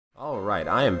Alright,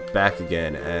 I am back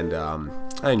again, and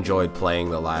I enjoyed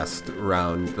playing the last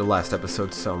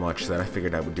episode so much that I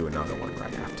figured I would do another one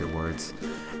right afterwards.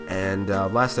 And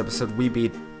last episode we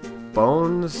beat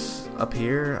Bones up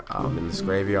here in this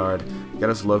graveyard, got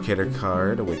his locator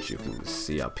card, which you can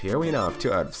see up here. We now have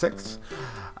 2 out of 6,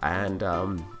 and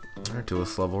our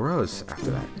duelist level rose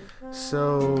after that.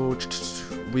 So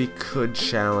we could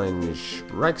challenge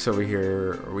Rex over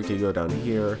here, or we could go down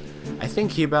here. I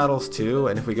think he battles too,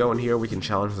 and if we go in here we can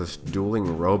challenge this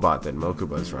dueling robot that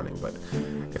Mokuba's running, but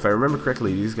if I remember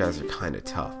correctly, these guys are kind of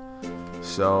tough.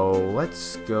 So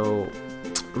let's go.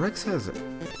 Rex has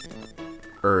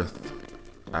Earth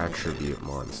attribute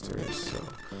monsters, so,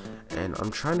 and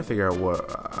I'm trying to figure out what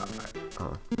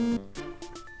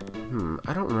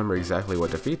I don't remember exactly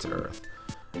what defeats Earth.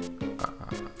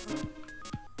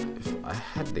 If I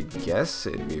had to guess,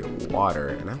 it'd be water,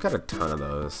 and I've got a ton of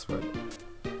those, but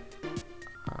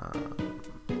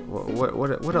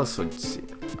what else would see?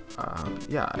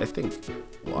 Yeah, I think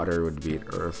water would beat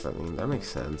Earth. I mean, that makes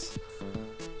sense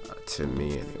to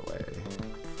me anyway.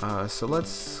 So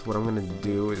what I'm gonna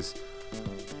do is,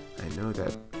 I know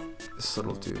that this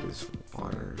little dude is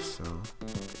water, so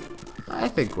I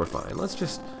think we're fine. Let's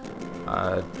just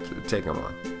take him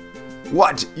on.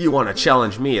 What? You want to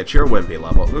challenge me at your wimpy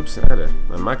level? Oops,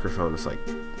 my microphone is like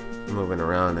moving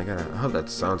around. I hope that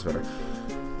sounds better.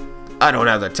 I don't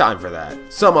have the time for that.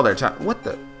 Some other time. What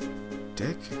the?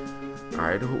 Dick?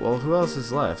 Alright, well, who else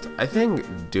is left? I think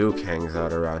Duke hangs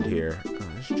out around here. Oh,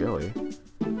 there's Joey.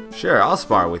 Sure, I'll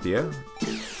spar with you.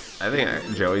 I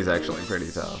think Joey's actually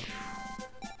pretty tough.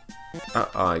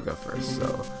 I go first,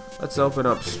 so let's open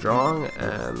up strong,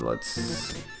 and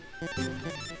let's...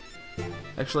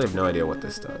 Actually, I have no idea what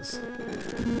this does.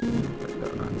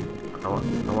 I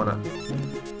want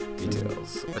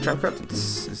details. A trap craft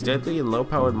is deadly and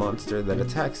low-powered monster that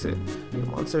attacks it. The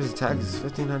monster's attack is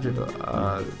 1500.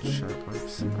 Sharp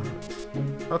wipes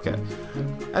out. Okay,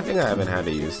 I think I haven't had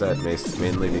to use that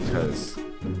mainly because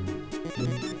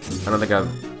I don't think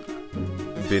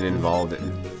I've been involved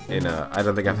in a. I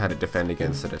don't think I've had to defend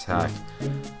against an attack.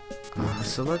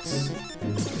 So let's.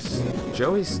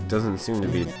 Joey doesn't seem to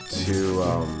be too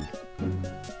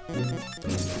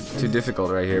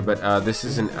difficult right here, but this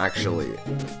isn't actually.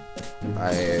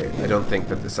 I don't think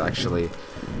that this actually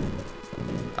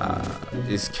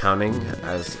is counting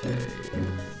as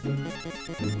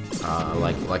a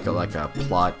like a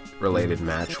plot related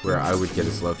match where I would get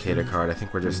his locator card. I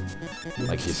think we're just,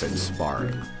 like he said,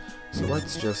 sparring. So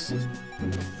let's just...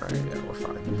 Alright, yeah, we're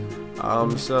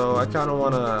fine. So I kind of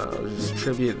want to just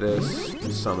tribute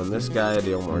this, summon this guy,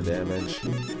 deal more damage.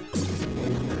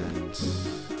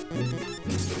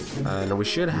 And we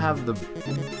should have the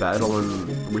battle,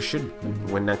 and we should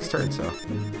win next turn, so...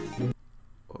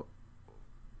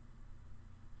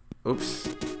 Oops.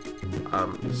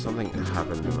 Something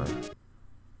happened to my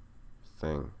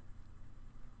thing.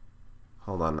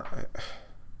 Hold on.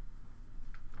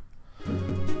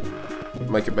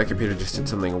 My computer just did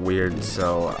something weird,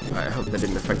 so I hope that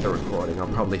didn't affect the recording. I'll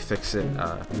probably fix it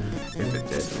if it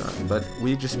did. But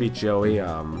we just beat Joey.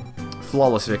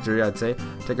 Flawless victory, I'd say.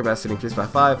 Take capacity increased by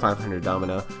 500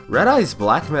 domino. Red Eye's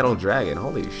Black Metal Dragon.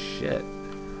 Holy shit.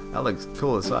 That looks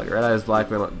cool as fuck. Red Eye's Black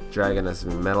Metal Dragon has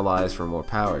been metallized for more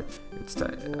power. Its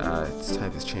type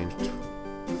has changed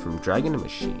from dragon to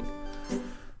machine.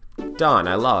 Dawn,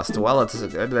 I lost. Well,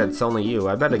 it's only you.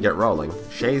 I better get rolling.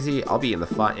 Shazy, I'll be in the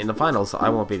finals, so I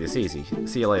won't be this easy.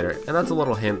 See you later. And that's a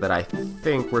little hint that I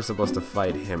think we're supposed to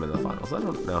fight him in the finals. I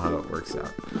don't know how that works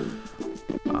out.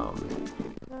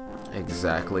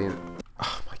 Exactly.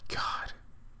 Oh my god.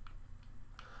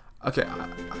 Okay,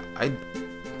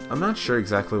 I'm not sure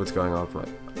exactly what's going on with my...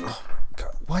 Oh my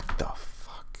god, what the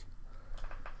fuck?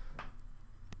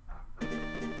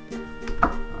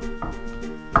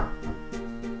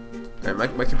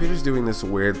 My computer's doing this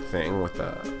weird thing with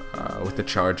the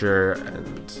charger,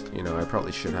 and you know I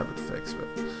probably should have it fixed, but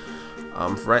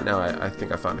for right now I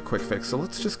think I found a quick fix. So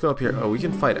let's just go up here. Oh, we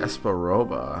can fight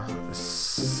Esperoba,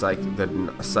 the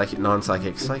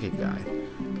non-psychic psychic guy.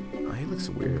 Oh, he looks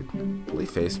weird. Will he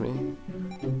face me?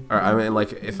 Or I mean,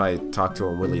 like if I talk to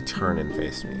him, will he turn and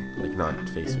face me? Like not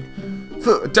face me.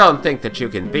 Don't think that you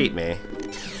can beat me.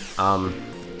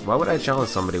 Why would I challenge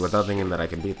somebody without thinking that I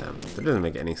can beat them? That doesn't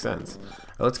make any sense.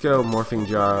 Let's go Morphing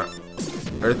Jar.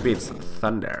 Earth beats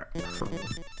Thunder.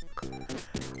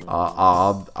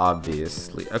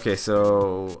 Obviously. Okay,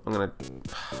 so I'm gonna...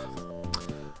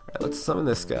 Alright, let's summon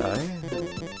this guy.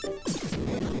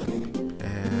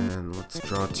 And let's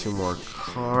draw 2 more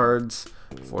cards.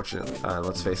 Fortunately,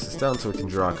 let's face this down so we can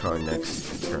draw a card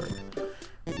next turn.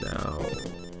 Now...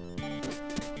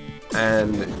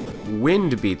 And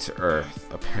Wind beats Earth,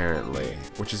 apparently,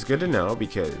 which is good to know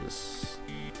because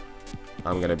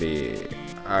I'm gonna be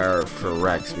for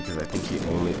Rex because I think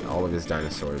all of his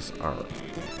dinosaurs are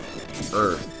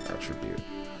Earth attribute.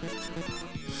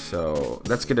 So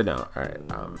that's good to know. All right,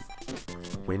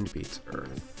 Wind beats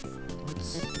Earth.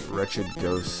 Wretched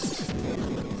Ghost.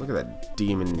 Look at that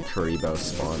demon Karibo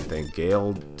spawn thing.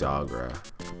 Gale Dogra.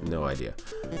 No idea.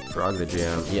 Frog the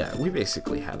Jam. Yeah, we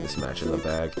basically have this match in the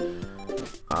bag.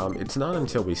 It's not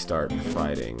until we start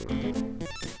fighting.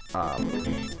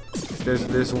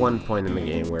 There's one point in the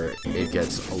game where it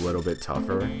gets a little bit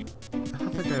tougher. I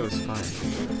thought that guy was fine.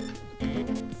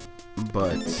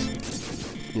 But,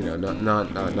 you know, not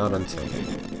until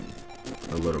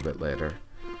a little bit later.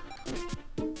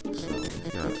 So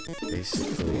we've got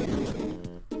basically,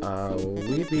 will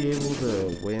we be able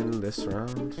to win this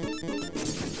round?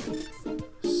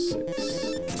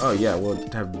 6. Oh yeah, we'll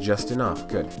have just enough.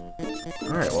 Good.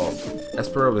 Alright, well,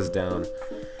 Esperova's down.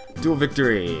 Dual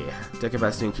victory! Deck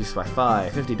capacity increased by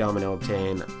 5. 50 domino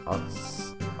obtained.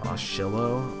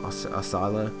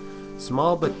 Oscilla.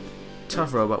 Small but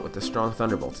tough robot with a strong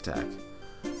thunderbolt attack.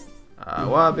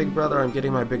 Wow, big brother, I'm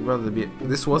getting my big brother to be...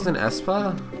 This wasn't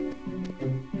Espa?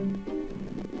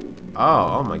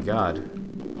 Oh my god.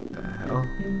 What the hell?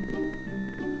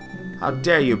 How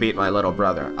dare you beat my little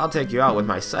brother? I'll take you out with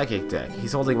my psychic deck.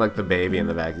 He's holding like the baby in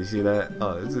the back. You see that?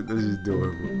 Oh, this is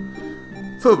adorable.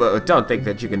 Fubo, don't think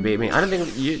that you can beat me. I don't think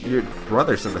your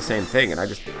brothers did the same thing, and I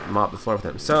just mopped the floor with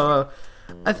him. So,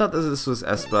 I thought that this was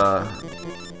Espa.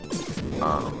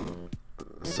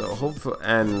 So hopefully,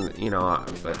 and you know,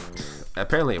 but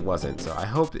apparently it wasn't. So I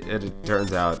hope it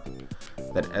turns out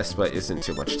that Espa isn't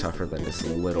too much tougher than this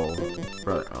little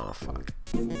brother. Oh fuck.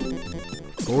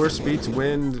 Force beats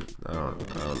wind. I don't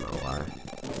know why.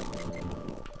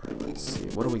 Let's see.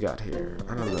 What do we got here?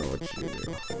 I don't know what you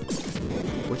do.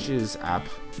 Which is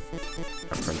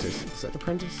apprentice? Is that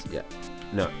apprentice? Yeah.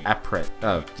 No,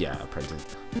 oh yeah,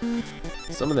 apprentice.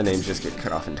 Some of the names just get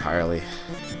cut off entirely.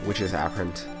 Which is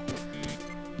apprent.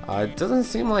 It doesn't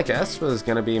seem like Espa is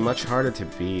gonna be much harder to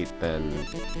beat than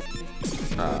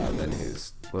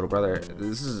his little brother.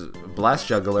 This is Blast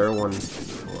Juggler.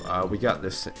 We got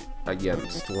this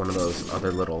against one of those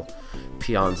other little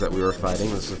peons that we were fighting.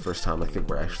 This is the first time I think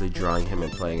we're actually drawing him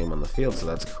and playing him on the field, so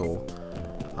that's cool.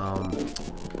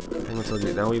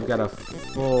 Now we've got a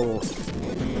full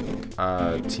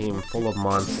team full of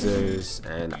monsters,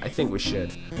 and I think we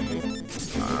should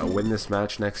win this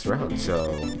match next round.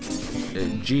 So,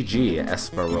 GG,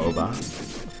 Esperova.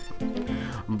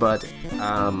 But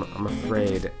I'm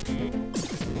afraid.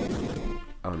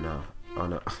 Oh no! Oh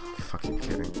no! Fucking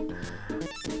kidding!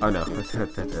 Oh no!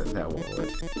 that won't work.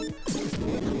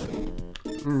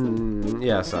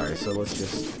 Yeah, sorry. So let's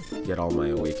just get all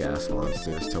my weak ass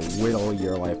monsters to whittle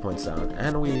your life points down,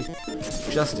 and we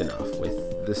just enough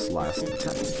with this last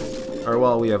attack. Or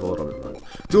well, we have a little bit more.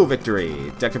 Dual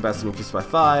victory. Deck capacity increased by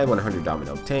 5. 100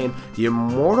 domino obtained. The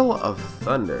Immortal of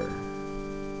Thunder.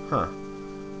 Huh.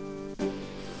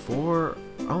 4.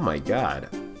 Oh my god.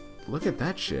 Look at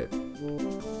that shit.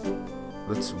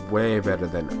 That's way better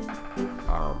than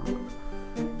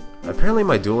apparently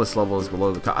my duelist level is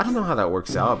below the I don't know how that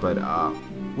works out, but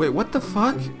wait, what the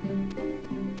fuck?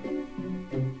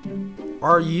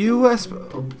 Are you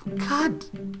God?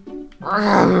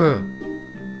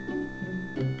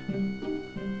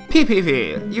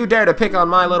 PPP, you dare to pick on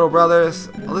my little brothers?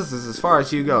 Well, this is as far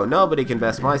as you go. Nobody can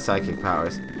best my psychic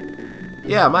powers.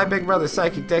 Yeah, my big brother's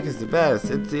psychic deck is the best.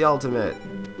 It's the ultimate.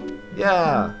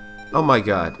 Yeah. Oh my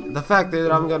god. The fact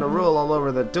that I'm gonna rule all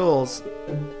over the duels,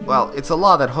 well, it's a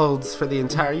law that holds for the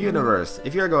entire universe.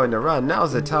 If you're going to run,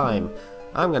 now's the time.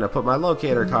 I'm gonna put my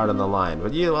locator card on the line,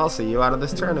 but I'll see you out of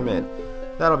this tournament.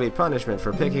 That'll be punishment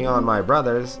for picking on my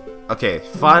brothers. Okay,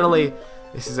 finally,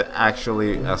 this is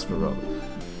actually Esperova.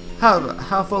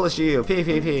 How foolish are you,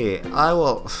 PPP. I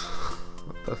will...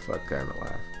 What the fuck kind of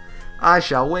laugh? I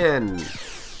shall win.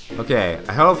 Okay,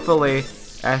 hopefully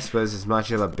Espa is as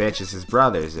much of a bitch as his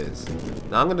brothers is.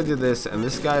 Now I'm gonna do this, and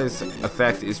this guy's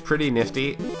effect is pretty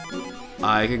nifty.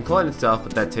 I can clone itself,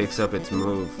 but that takes up its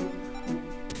move.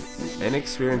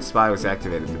 Inexperienced spy was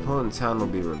activated. The opponent's town will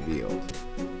be revealed.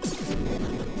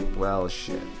 Well,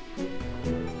 shit.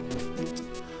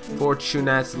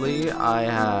 Fortunately, I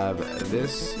have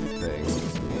this thing.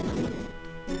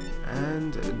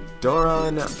 And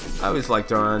Doran, I always liked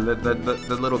Doran.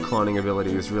 The little cloning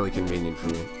ability was really convenient for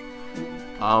me.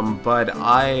 But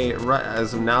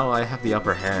as of now, I have the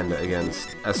upper hand against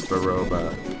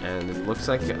Esperova, and it looks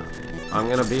like I'm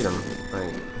gonna beat him.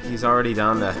 Like, he's already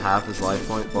down to half his life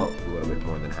point. Well, a little bit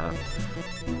more than half.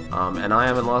 And I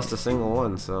haven't lost a single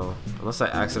one, so unless I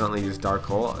accidentally use Dark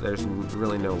Hole, there's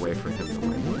really no way for him to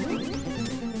win.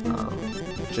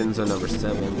 Jinzo number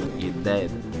 7, you're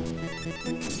dead.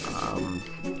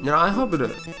 You know, I hope it.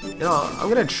 You know, I'm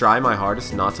gonna try my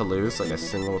hardest not to lose like a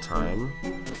single time.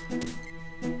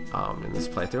 In this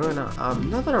playthrough, and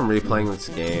now that I'm replaying this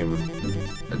game,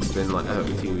 it's been like a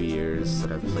few years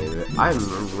that I've played it. I'm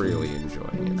really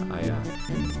enjoying it.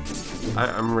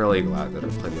 I'm really glad that I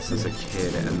played this as a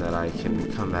kid and that I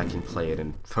can come back and play it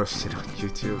and post it on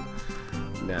YouTube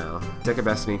now. Deck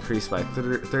capacity increased by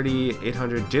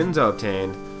 3,800. Jinzo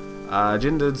obtained.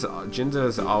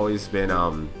 Jinzo's always been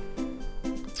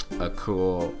a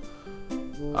cool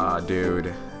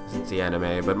dude since the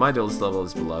anime, but my duelist level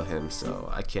is below him, so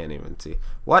I can't even see.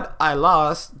 What? I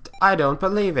lost? I don't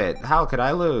believe it. How could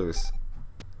I lose?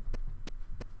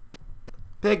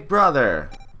 Big brother.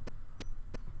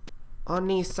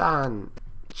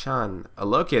 Oni-san-chan. A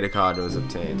locator card was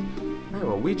obtained. Alright,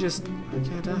 well, we just...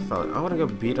 Okay, that fella. I want to go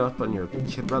beat up on your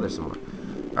kid brother some more.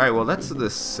 Alright, well, that's the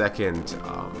second,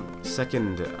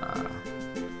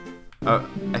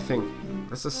 I think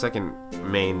that's the second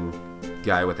main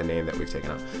guy with a name that we've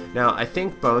taken out. Now, I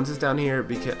think Bones is down here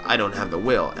because I don't have the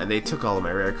will, and they took all of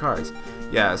my rare cards.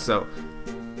 Yeah, so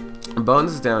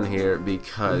Bones is down here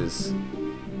because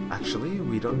actually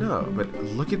we don't know. But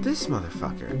look at this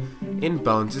motherfucker in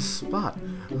Bones' spot.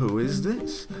 Who is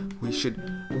this? We should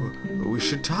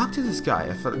talk to this guy.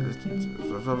 I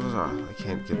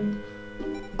can't get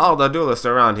all the duelists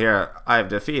around here I've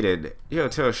defeated. You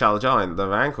too shall join the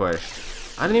vanquished.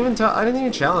 I didn't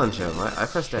even challenge him. I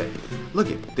pressed A. Look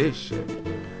at this shit.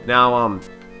 Now,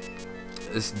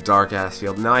 this dark ass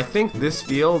field. Now, I think this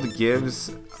field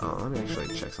gives. Oh, let me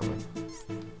actually check something.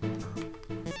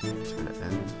 Turn it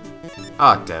end.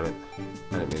 Ah, damn it!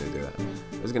 I didn't mean to do that.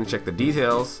 I was gonna check the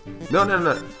details. No.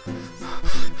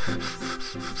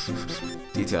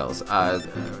 Details.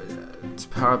 To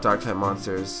power up dark type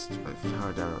monsters.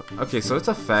 Power down. Okay, so its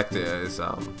effect is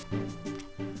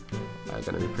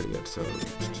gonna be pretty good. So,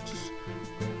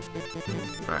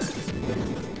 alright.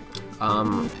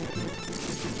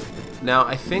 Now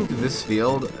I think this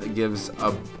field gives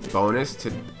a bonus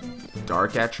to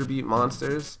dark attribute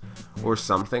monsters or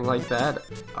something like that.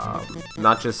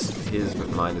 Not just his, but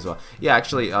mine as well. Yeah,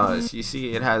 actually, so you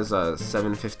see it has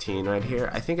 715 right here.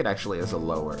 I think it actually has a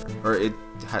lower, or it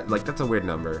had, like, that's a weird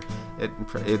number. It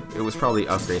was probably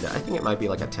upgraded. I think it might be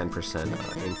like a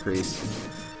 10% increase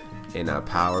in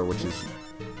power, which is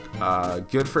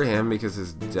good for him because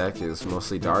his deck is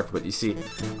mostly dark, but you see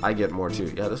I get more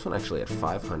too. Yeah, this one actually had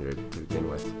 500 to begin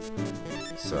with,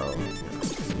 so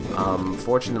yeah.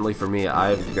 Fortunately for me,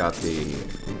 I've got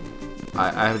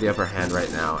I have the upper hand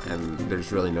right now, and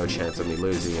there's really no chance of me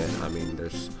losing it. I mean,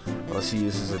 unless he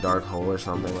uses a dark hole or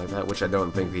something like that, which I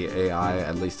don't think the AI,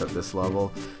 at least at this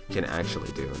level, can actually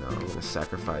do. Now I'm going to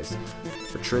sacrifice,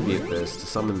 attribute this, to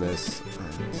summon this,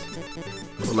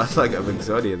 and left leg of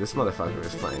Exodia. This motherfucker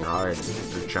is playing hard.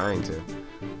 They're trying to.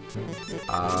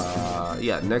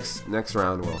 Yeah, next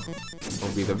round will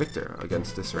be the victor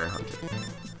against this rare hunter.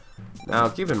 Now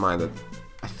keep in mind that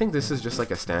I think this is just like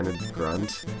a standard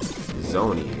grunt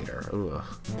Zoneator.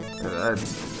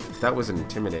 That was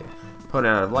intimidating.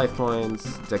 Opponent out of life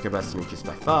points. Deck capacity increased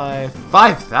by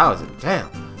 5,000. Damn.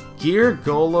 Gear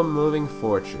Golem Moving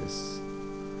Fortress.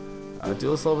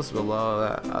 Duelist levels below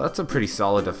that. That's a pretty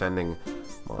solid defending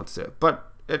monster.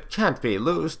 But it can't be.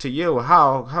 Lose to you.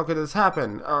 How could this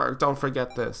happen? Don't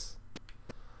forget this.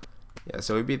 Yeah,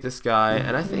 so we beat this guy,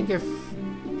 and I think if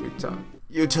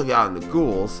you took out the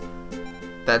ghouls,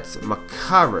 that's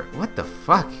macabre. What the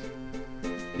fuck?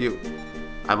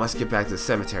 I must get back to the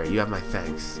cemetery. You have my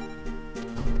thanks.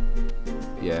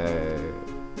 Yay.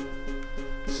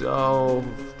 So,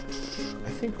 I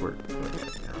think we're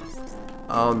good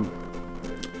now.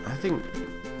 I think,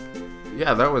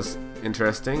 yeah, that was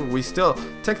interesting. We still,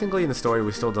 technically in the story,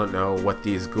 we still don't know what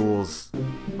these ghouls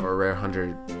or rare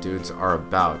hunter dudes are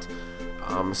about.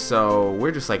 So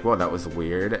we're just like, well, that was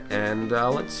weird, and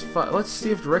let's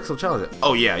see if Rex will challenge it.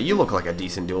 Oh yeah, you look like a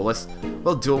decent duelist.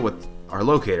 We'll duel with our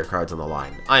locator cards on the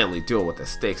line. I only duel when the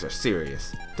stakes are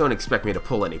serious. Don't expect me to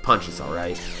pull any punches,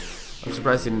 alright? I'm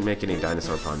surprised he didn't make any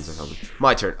dinosaur puns or something.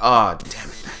 My turn. Ah, oh, damn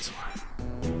it, that's why.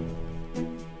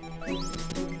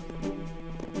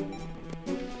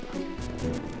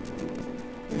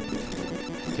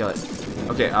 Kill it.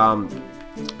 Okay,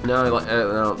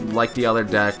 now, like the other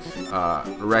deck,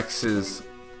 Rex's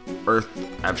Earth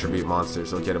attribute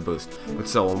monsters will get a boost, but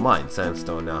so will mine.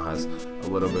 Sandstone now has a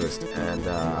little boost, and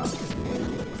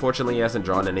fortunately he hasn't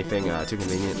drawn anything too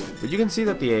convenient. But you can see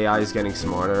that the AI is getting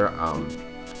smarter.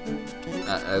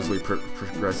 as we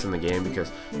progress in the game,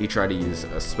 because you try to use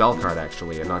a spell card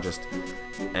actually, and not just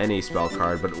any spell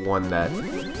card, but one that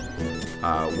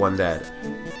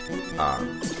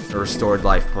restored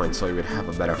life points, so you would have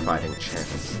a better fighting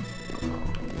chance.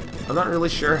 I'm not really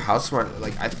sure how smart.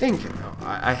 Like, I think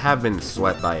I have been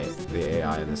sweat by the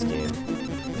AI in this game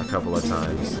a couple of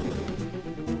times,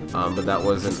 but that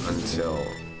wasn't until.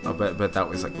 But that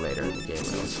was like later in the game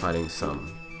when I was fighting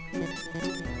some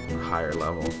higher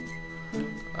level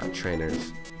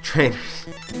trainers,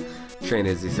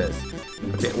 he says.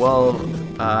 Okay, well,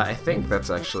 I think that's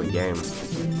actually game.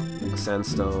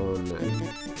 Sandstone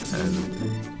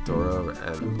and Dora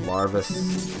and Larvis.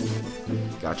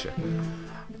 Gotcha.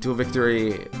 Dual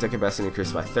victory, deck capacity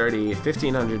increased by 30,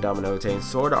 1500 domino attain,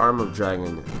 sword arm of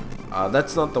dragon.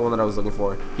 That's not the one that I was looking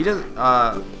for. He does,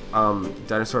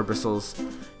 dinosaur bristles.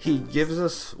 He gives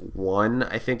us one.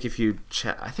 I think if you,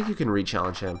 I think you can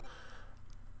re-challenge him.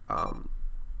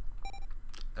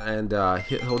 And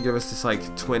he'll give us this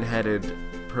like twin-headed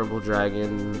purple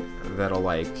dragon that'll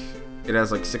like, it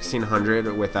has like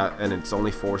 1600 without, and it's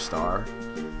only 4-star.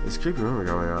 There's a creepy rumor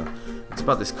going on. It's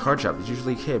about this card shop. It's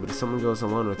usually okay, but if someone goes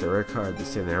alone with a rare card, they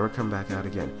say they never come back out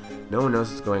again. No one knows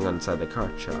what's going on inside the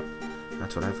card shop.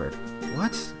 That's what I've heard.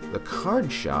 What? The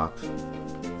card shop?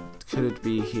 Could it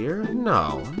be here?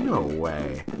 No, no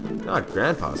way. Not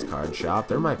Grandpa's card shop.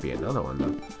 There might be another one,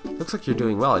 though. Looks like you're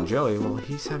doing well, and Joey, well,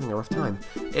 he's having a rough time.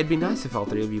 It'd be nice if all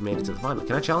three of you made it to the final.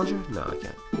 Can I challenge her? No, I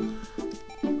can't.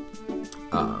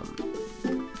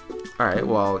 Alright,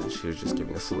 well, she was just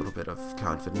giving us a little bit of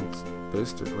confidence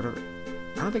boost or whatever.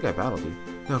 I don't think I battled you.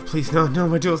 No, please, no,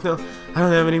 my duels, no. I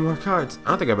don't have any more cards. I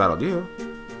don't think I battled you.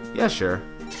 Yeah, sure.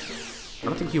 I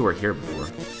don't think you were here before.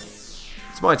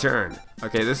 It's my turn.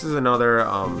 Okay, this is another,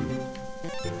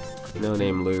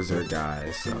 no-name loser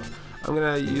guy, so I'm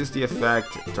gonna use the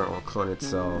effect. Turn will clone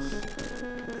itself.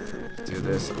 Do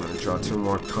this. I'm gonna draw 2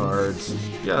 more cards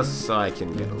just so I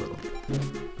can get a little.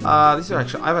 These are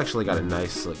actually, I've actually got a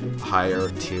nice, like, higher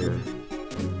tier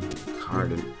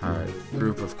card and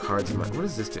group of cards in my. What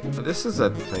does this do? This is a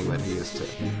thing that he used to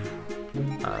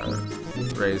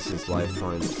raise his life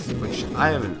points, which I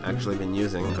haven't actually been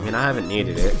using. I mean, I haven't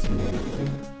needed it.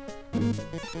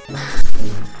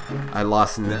 I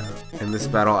lost in this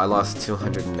battle. I lost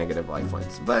 200 negative life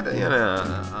points, but you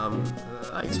know,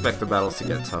 I expect the battles to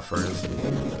get tougher,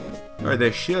 or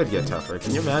they should get tougher.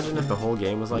 Can you imagine if the whole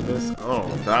game was like this? Oh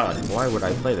God, why would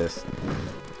I play this?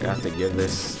 I have to give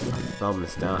this a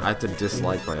thumbs down. I have to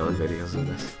dislike my own videos of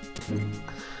this.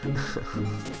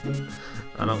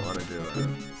 I don't want to do that.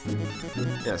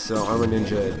 Yeah, so Armor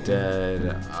Ninja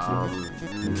dead.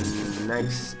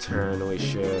 Next turn we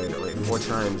should wait 4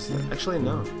 times. Actually,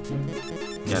 no.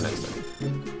 Yeah, next turn.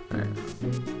 Alright.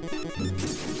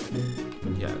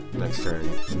 Yeah, next turn.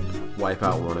 Wipe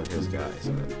out one of his guys,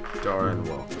 and then Doran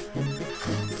will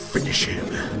finish him.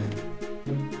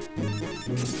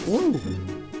 Woo!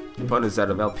 Opponent's out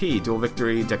of LP. Dual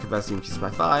victory. Deck capacity increased by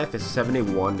 5. It's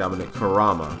 71 dominant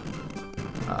Kurama.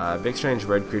 Big strange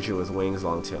red creature with wings,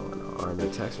 long tail, and armed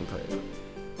attacks from prey.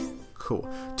 Cool.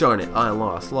 Darn it, I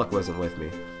lost. Luck wasn't with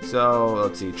me. So,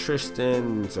 let's see.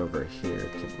 Tristan's over here.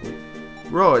 Can we...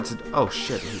 Bro, it's... Oh,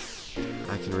 shit.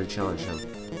 I can re-challenge him.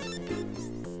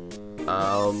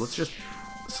 Let's just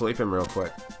sleep him real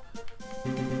quick.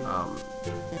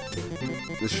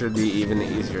 This should be even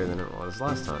easier than it was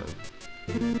last time.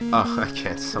 Oh, I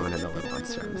can't summon another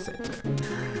monster at the same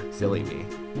time. Silly me.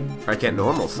 Or I can't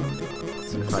normal summon another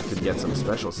monster. If I could get some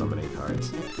special summoning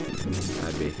cards,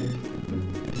 I'd be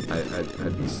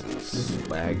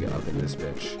swag up in this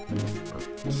bitch.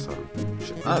 Or some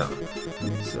shit. I don't know.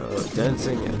 So,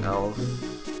 dancing elf.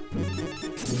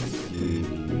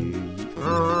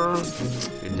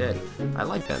 You're dead. I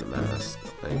like that mask.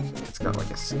 Like, it's got like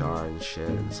a scar and shit,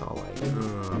 and it's all like,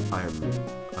 I am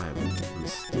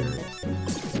mysterious.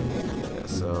 Yeah,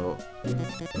 so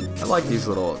I like these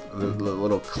little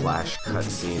clash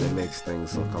cutscene. It makes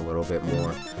things look a little bit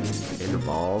more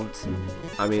involved.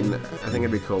 I mean, I think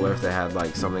it'd be cooler if they had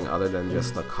like something other than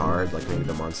just a card, like maybe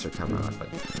the monster come out, but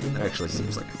it actually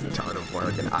seems like a ton of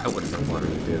work, and I wouldn't have wanted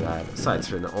to do that. Besides,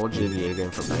 for an old GBA game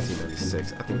from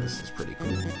 1996, I think this is pretty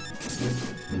cool.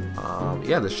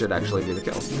 Yeah, this should actually be the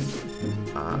kill.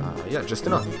 Yeah, just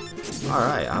enough.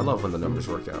 Alright, I love when the numbers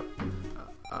work out.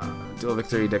 Dual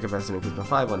victory, deck capacity increased by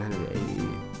 5,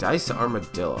 180. Dice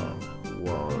armadillo.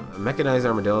 Whoa. A mechanized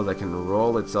armadillo that can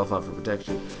roll itself out for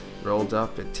protection. Rolled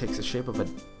up, it takes the shape of a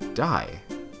die.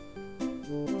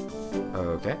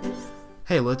 Okay.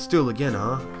 Hey, let's duel again,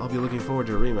 huh? I'll be looking forward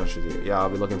to a rematch with you. Yeah, I'll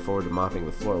be looking forward to mopping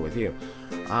the floor with you.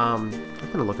 I'm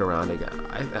gonna look around again.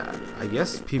 I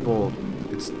guess people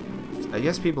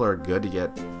are good to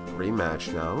get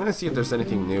rematch now. I'm gonna see if there's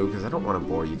anything new because I don't want to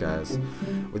bore you guys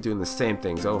with doing the same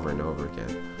things over and over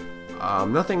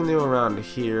again. Nothing new around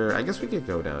here. I guess we could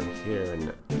go down here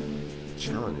and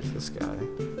challenge this guy.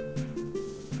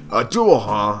 A duel,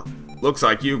 huh? Looks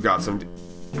like you've got some.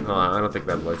 I don't think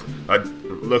that looks.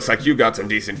 Looks like you got some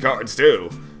decent cards too.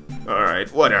 All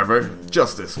right, whatever.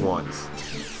 Just this once.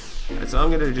 So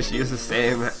I'm gonna just use the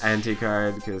same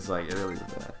anti-card because like it really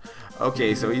isn't bad.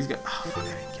 Okay, so he's got. Oh fuck! I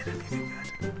didn't get anything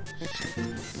good. Shit.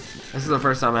 This is the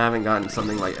first time I haven't gotten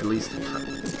something like at least.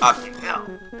 Okay, no.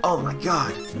 Oh my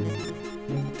god.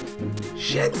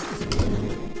 Shit.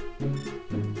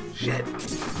 Shit.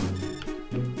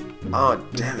 Oh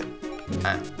damn it.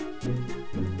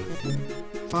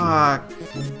 Fuck.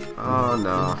 Oh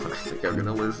no. I think I'm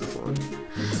gonna lose this one.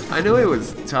 I knew it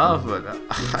was tough, but I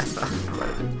thought it might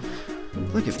have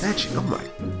been. Look at that shit. Oh my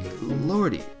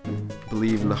lordy.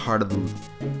 Believe in the heart of the.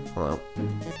 Hold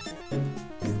on.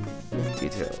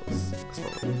 Details.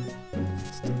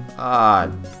 Ah,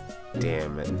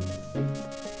 damn it.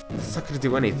 It's not gonna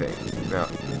do anything. No.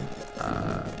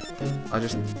 I'll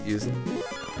just use.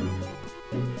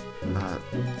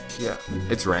 Yeah,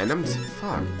 it's randoms?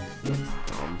 Fuck.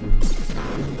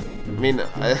 I mean,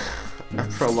 I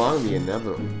prolonged the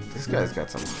inevitable. This guy's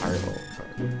got some higher level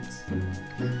cards.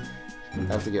 I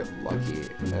have to get lucky,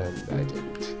 and I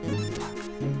didn't.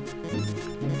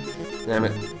 Damn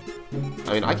it.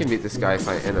 I mean, I can beat this guy if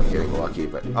I end up getting lucky,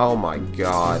 but oh my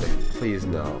god. Please,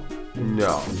 no.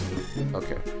 No.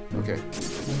 Okay. Okay.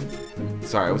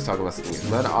 Sorry, I was talking about something else.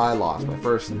 But I lost. My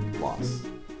first loss.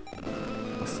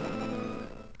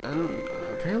 And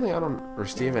apparently I don't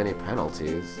receive any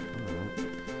penalties.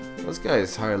 This guy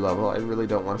is higher level. I really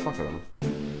don't want to fuck with him.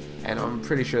 And I'm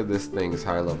pretty sure this thing's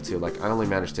higher level too. Like, I only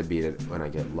managed to beat it when I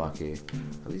get lucky.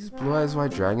 Are these Blue Eyes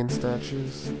White Dragon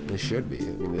statues? They should be.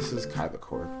 I mean, this is Kaiba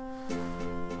Corp.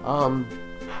 Oh,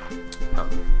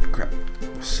 crap.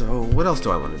 So, what else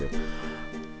do I want to do?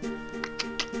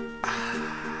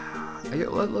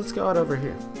 Let's go out over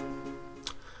here.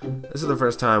 This is the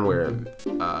first time we're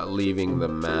leaving the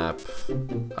map.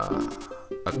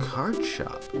 A card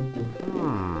shop.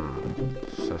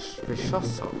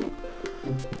 Suspicious.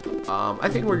 I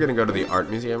think we're gonna go to the art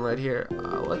museum right here.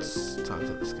 Let's talk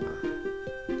to this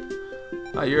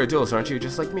guy. You're a duelist, aren't you?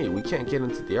 Just like me. We can't get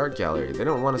into the art gallery. They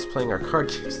don't want us playing our card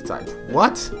games inside.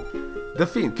 What? The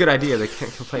fiend. Good idea. They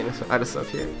can't complain out of stuff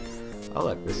here. I'll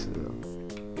let this know.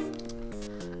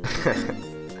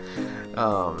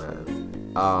 Oh man.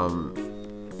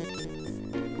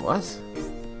 What?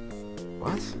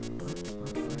 What?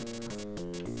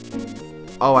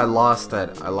 Oh, I lost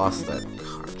that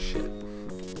card shit.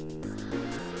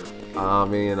 I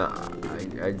mean,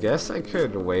 I guess I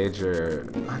could wager.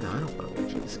 No, I don't want to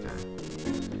wager this guy.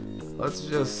 Let's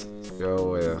just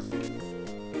go with.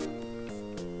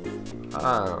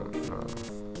 I don't know.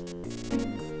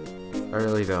 I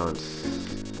really don't.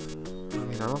 I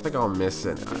mean, I don't think I'll miss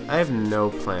it. I have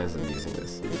no plans of using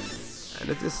this. And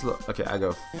if this okay, I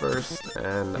go first,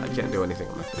 and I can't do anything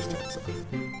on my first turn. So.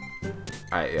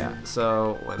 Alright, yeah.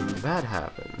 So when that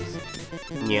happens,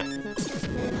 yeah,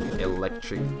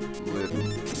 electric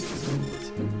lizard.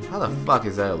 How the fuck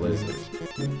is that a lizard?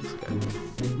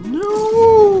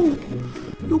 No!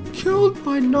 You killed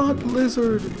my not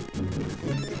lizard.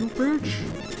 You bitch.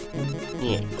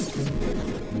 Yeah.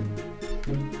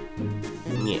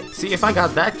 Yeah. See, if I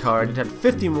got that card, it had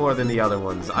 50 more than the other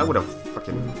ones. I would have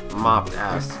fucking mopped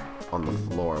ass on the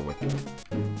floor with it.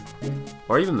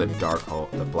 Or even the dark hole,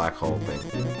 the black hole thing.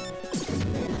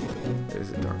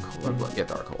 There's a dark hole. Yeah,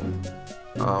 dark hole.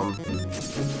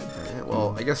 Right,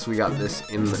 well, I guess we got this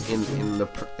in the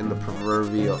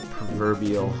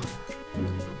proverbial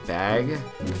bag.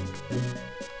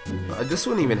 This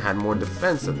one even had more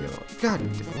defense than the other one. God,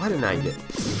 why didn't I get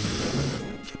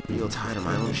real tired of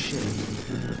my own shit?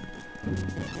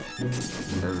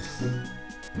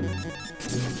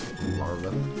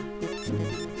 Larva.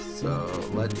 So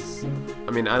let's.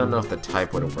 I mean, I don't know if the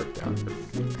type would have worked out, but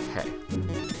hey.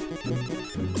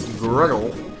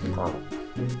 Griggle.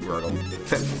 Griggle.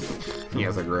 He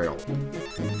has a griggle.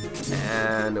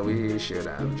 And we should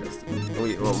have just.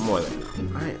 Well, more than enough.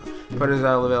 Alright. Opponent's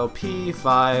out of level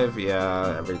P5.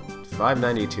 Yeah, every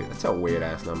 592. That's a weird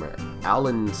ass number.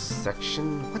 Allen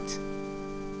section? What?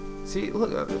 See,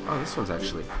 look. Oh, this one's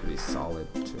actually pretty solid,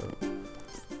 too.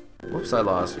 Whoops, I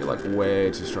lost. You're like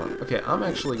way too strong. Okay, I'm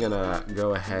actually gonna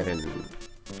go ahead and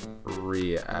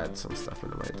re-add some stuff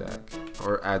into my deck.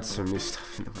 Or add some new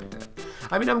stuff into my deck.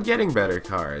 I mean, I'm getting better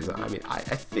cards. I mean, I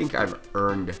think I've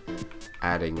earned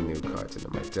adding new cards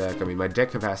into my deck. I mean, my deck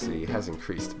capacity has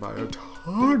increased by a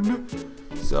ton.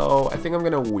 So I think I'm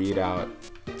gonna weed out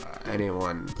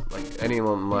anyone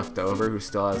left over who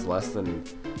still has less than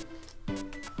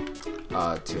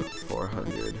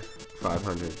 400,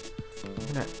 500. I'm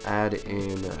gonna add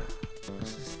in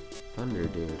what's this Thunder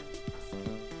dude.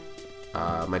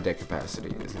 My deck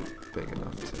capacity isn't big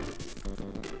enough to.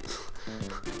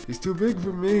 He's too big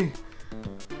for me.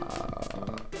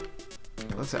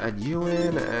 Let's add you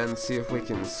in and see if we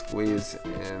can squeeze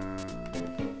in.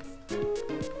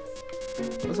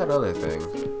 What's that other thing?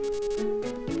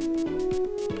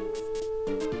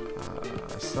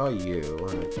 I saw you. I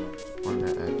wanted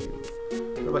to add you.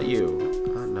 What about you?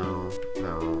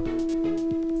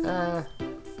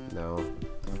 No.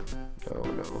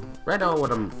 Right now,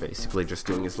 what I'm basically just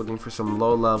doing is looking for some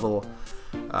low-level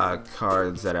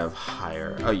cards that have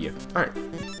higher. Oh, you. All right.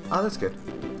 Oh, that's good.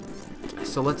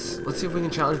 So let's see if we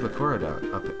can challenge Bakura down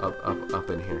up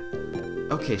in here.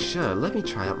 Okay, sure. Let me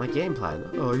try out my game plan.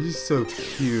 Oh, he's so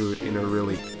cute in a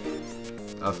really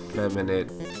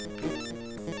effeminate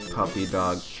puppy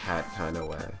dog cat kind of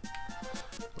way.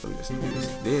 Let me just use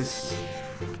this.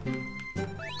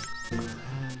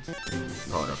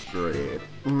 Pot of greed.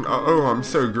 Oh, I'm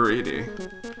so greedy.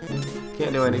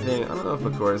 Can't do anything. I don't know if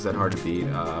Bakura is that hard to beat,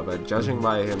 but judging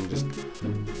by him just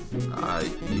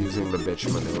using the bitch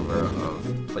maneuver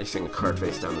of placing a card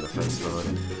face down in defense mode,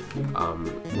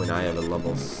 when I have a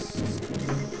level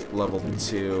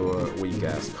 2 weak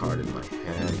ass card in my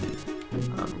hand,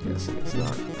 I'm guessing it's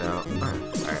not. Now,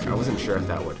 alright, I wasn't sure if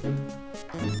that would.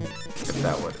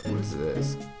 What is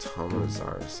this?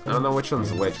 Tomosaurus. I don't know which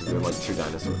one's which, because they're like two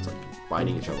dinosaurs like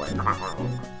biting each other. I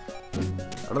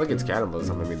don't think it's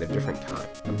cannibalism, I mean they're different kind.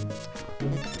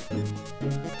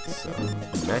 So,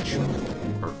 Mech,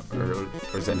 or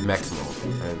is it Mechmo?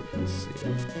 Let's see.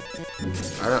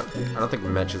 I don't think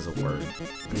Mech is a word.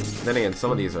 Then again,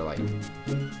 some of these are like,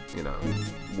 you know,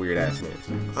 weird ass names.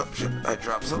 Oh shit, I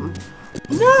dropped something.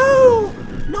 No!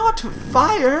 Not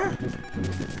fire!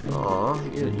 Aw,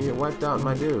 you wiped out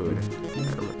my dude. I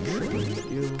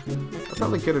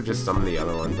probably could have just summoned the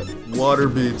other one, but water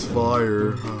beats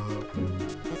fire.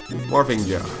 Morphing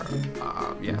jar.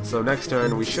 Yeah, so next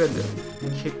turn we should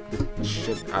kick the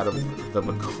shit out of the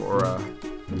Bakura.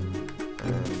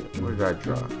 And where did I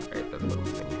draw? Right, that little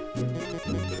thing.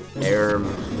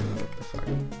 What the fuck?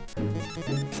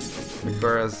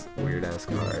 Bakura's weird ass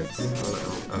cards.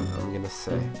 I'm gonna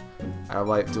say. I have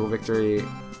like dual victory,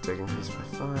 taking increase by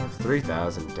 5,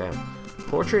 3,000. Damn.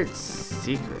 Portrait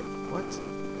secret. What?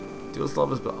 Dual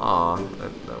levels, but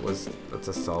that's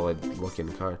a solid looking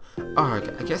card. Oh,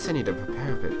 I guess I need to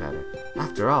prepare a bit better.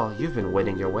 After all, you've been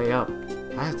waiting your way up.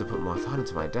 I have to put more thought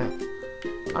into my deck.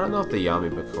 I don't know if the Yami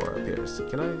Bakura appears.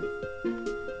 Can I?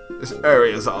 This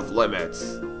area's off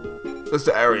limits. This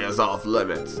area's off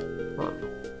limits. Oh,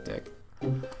 dick.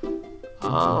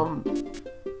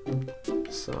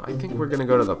 So I think we're gonna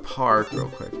go to the park real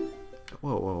quick.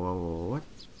 Whoa, what?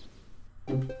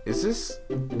 Is this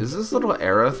little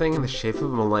arrow thing in the shape of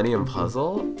a Millennium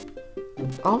Puzzle?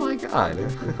 Oh my god.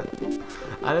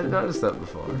 I didn't notice that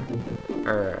before.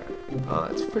 Oh,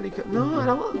 that's pretty good. No, I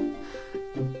don't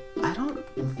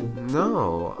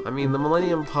know. I mean, the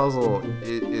Millennium Puzzle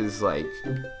is like,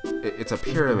 it's a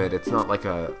pyramid. It's not like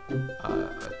a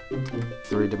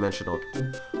three-dimensional.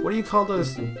 What do you call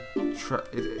those?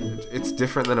 It's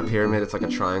different than a pyramid. It's like a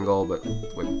triangle, but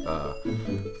with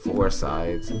 4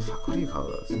 sides. Fuck, what do you call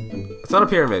those? It's not a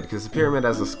pyramid because the pyramid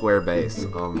has a square base.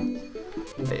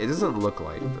 It doesn't look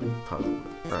like the puzzle.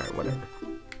 All right, whatever.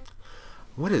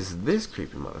 What is this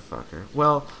creepy motherfucker?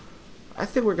 Well, I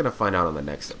think we're gonna find out on the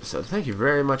next episode. Thank you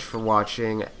very much for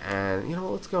watching, and you know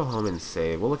what, let's go home and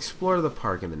save. We'll explore the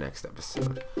park in the next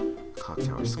episode. Clock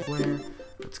Tower Square.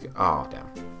 Let's go. Oh damn.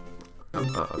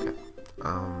 Okay.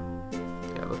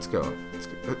 Yeah, let's go. Let's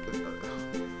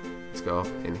go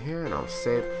in here, and I'll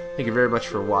save. Thank you very much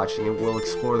for watching, and we'll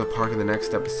explore the park in the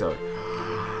next episode.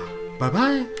 Bye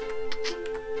bye.